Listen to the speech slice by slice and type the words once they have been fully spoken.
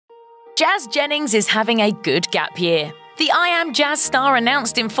Jazz Jennings is having a good gap year. The I Am Jazz star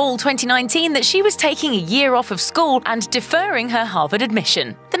announced in fall 2019 that she was taking a year off of school and deferring her Harvard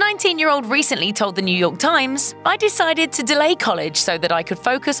admission. The 19-year-old recently told the New York Times, "I decided to delay college so that I could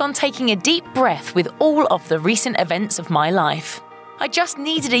focus on taking a deep breath with all of the recent events of my life. I just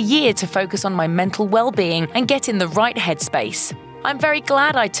needed a year to focus on my mental well-being and get in the right headspace. I'm very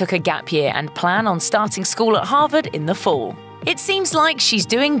glad I took a gap year and plan on starting school at Harvard in the fall." It seems like she's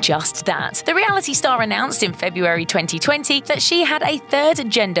doing just that. The reality star announced in February 2020 that she had a third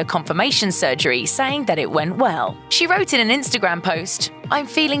gender confirmation surgery, saying that it went well. She wrote in an Instagram post, "I'm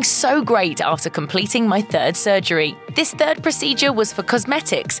feeling so great after completing my third surgery. This third procedure was for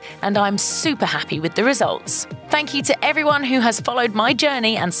cosmetics, and I'm super happy with the results. Thank you to everyone who has followed my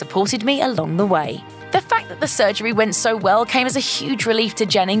journey and supported me along the way." The fact that the surgery went so well came as a huge relief to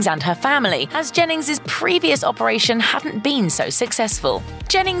Jennings and her family, as Jennings' previous operation hadn't been so successful.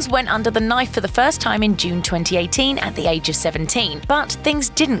 Jennings went under the knife for the first time in June 2018 at the age of 17, but things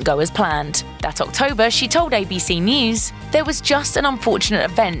didn't go as planned. That October, she told ABC News, "There was just an unfortunate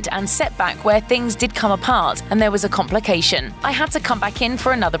event and setback where things did come apart and there was a complication. I had to come back in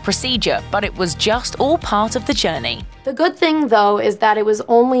for another procedure, but it was just all part of the journey." The good thing, though, is that it was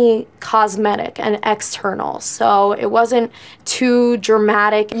only cosmetic and external, so it wasn't too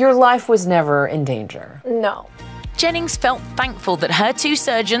dramatic. Your life was never in danger. No. Jennings felt thankful that her two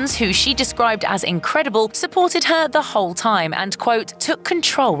surgeons, who she described as incredible, supported her the whole time and, quote, took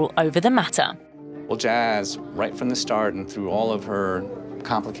control over the matter. Well, Jazz, right from the start and through all of her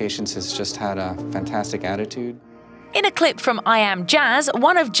complications, has just had a fantastic attitude. In a clip from I Am Jazz,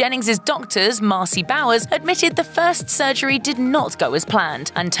 one of Jennings' doctors, Marcy Bowers, admitted the first surgery did not go as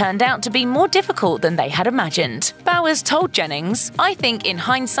planned and turned out to be more difficult than they had imagined. Bowers told Jennings, "I think in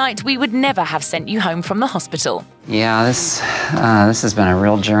hindsight we would never have sent you home from the hospital." Yeah, this has been a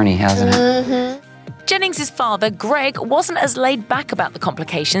real journey, hasn't it? Jennings' father, Greg, wasn't as laid back about the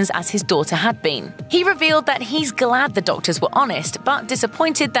complications as his daughter had been. He revealed that he's glad the doctors were honest, but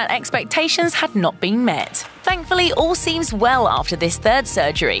disappointed that expectations had not been met. Thankfully, all seems well after this third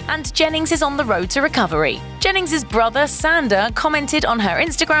surgery, and Jennings is on the road to recovery. Jennings' brother, Sander, commented on her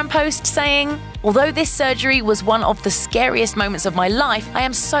Instagram post saying, "Although this surgery was one of the scariest moments of my life, I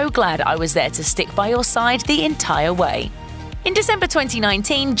am so glad I was there to stick by your side the entire way." In December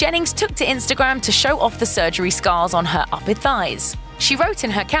 2019, Jennings took to Instagram to show off the surgery scars on her upper thighs. She wrote in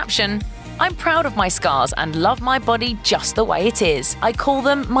her caption, "I'm proud of my scars and love my body just the way it is. I call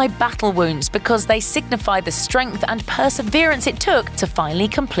them my battle wounds because they signify the strength and perseverance it took to finally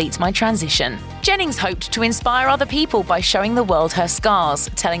complete my transition." Jennings hoped to inspire other people by showing the world her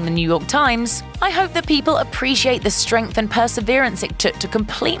scars, telling the New York Times, "I hope that people appreciate the strength and perseverance it took to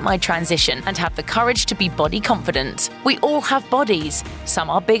complete my transition and have the courage to be body confident. We all have bodies.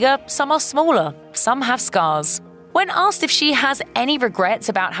 Some are bigger, some are smaller, some have scars." When asked if she has any regrets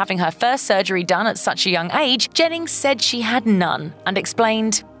about having her first surgery done at such a young age, Jennings said she had none and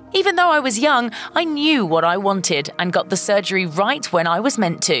explained, "Even though I was young, I knew what I wanted and got the surgery right when I was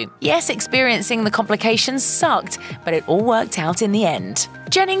meant to. Yes, experiencing the complications sucked, but it all worked out in the end."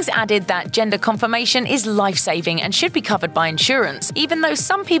 Jennings added that gender confirmation is life-saving and should be covered by insurance, even though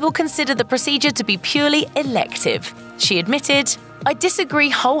some people consider the procedure to be purely elective. She admitted, "I disagree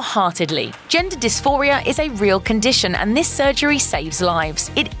wholeheartedly. Gender dysphoria is a real condition and this surgery saves lives.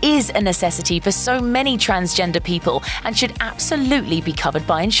 It is a necessity for so many transgender people and should absolutely be covered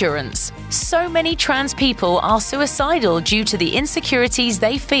by insurance. So many trans people are suicidal due to the insecurities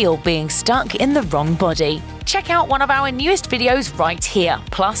they feel being stuck in the wrong body." Check out one of our newest videos right here.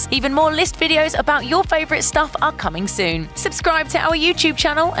 Plus, even more list videos about your favorite stuff are coming soon. Subscribe to our YouTube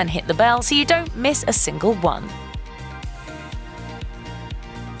channel and hit the bell so you don't miss a single one.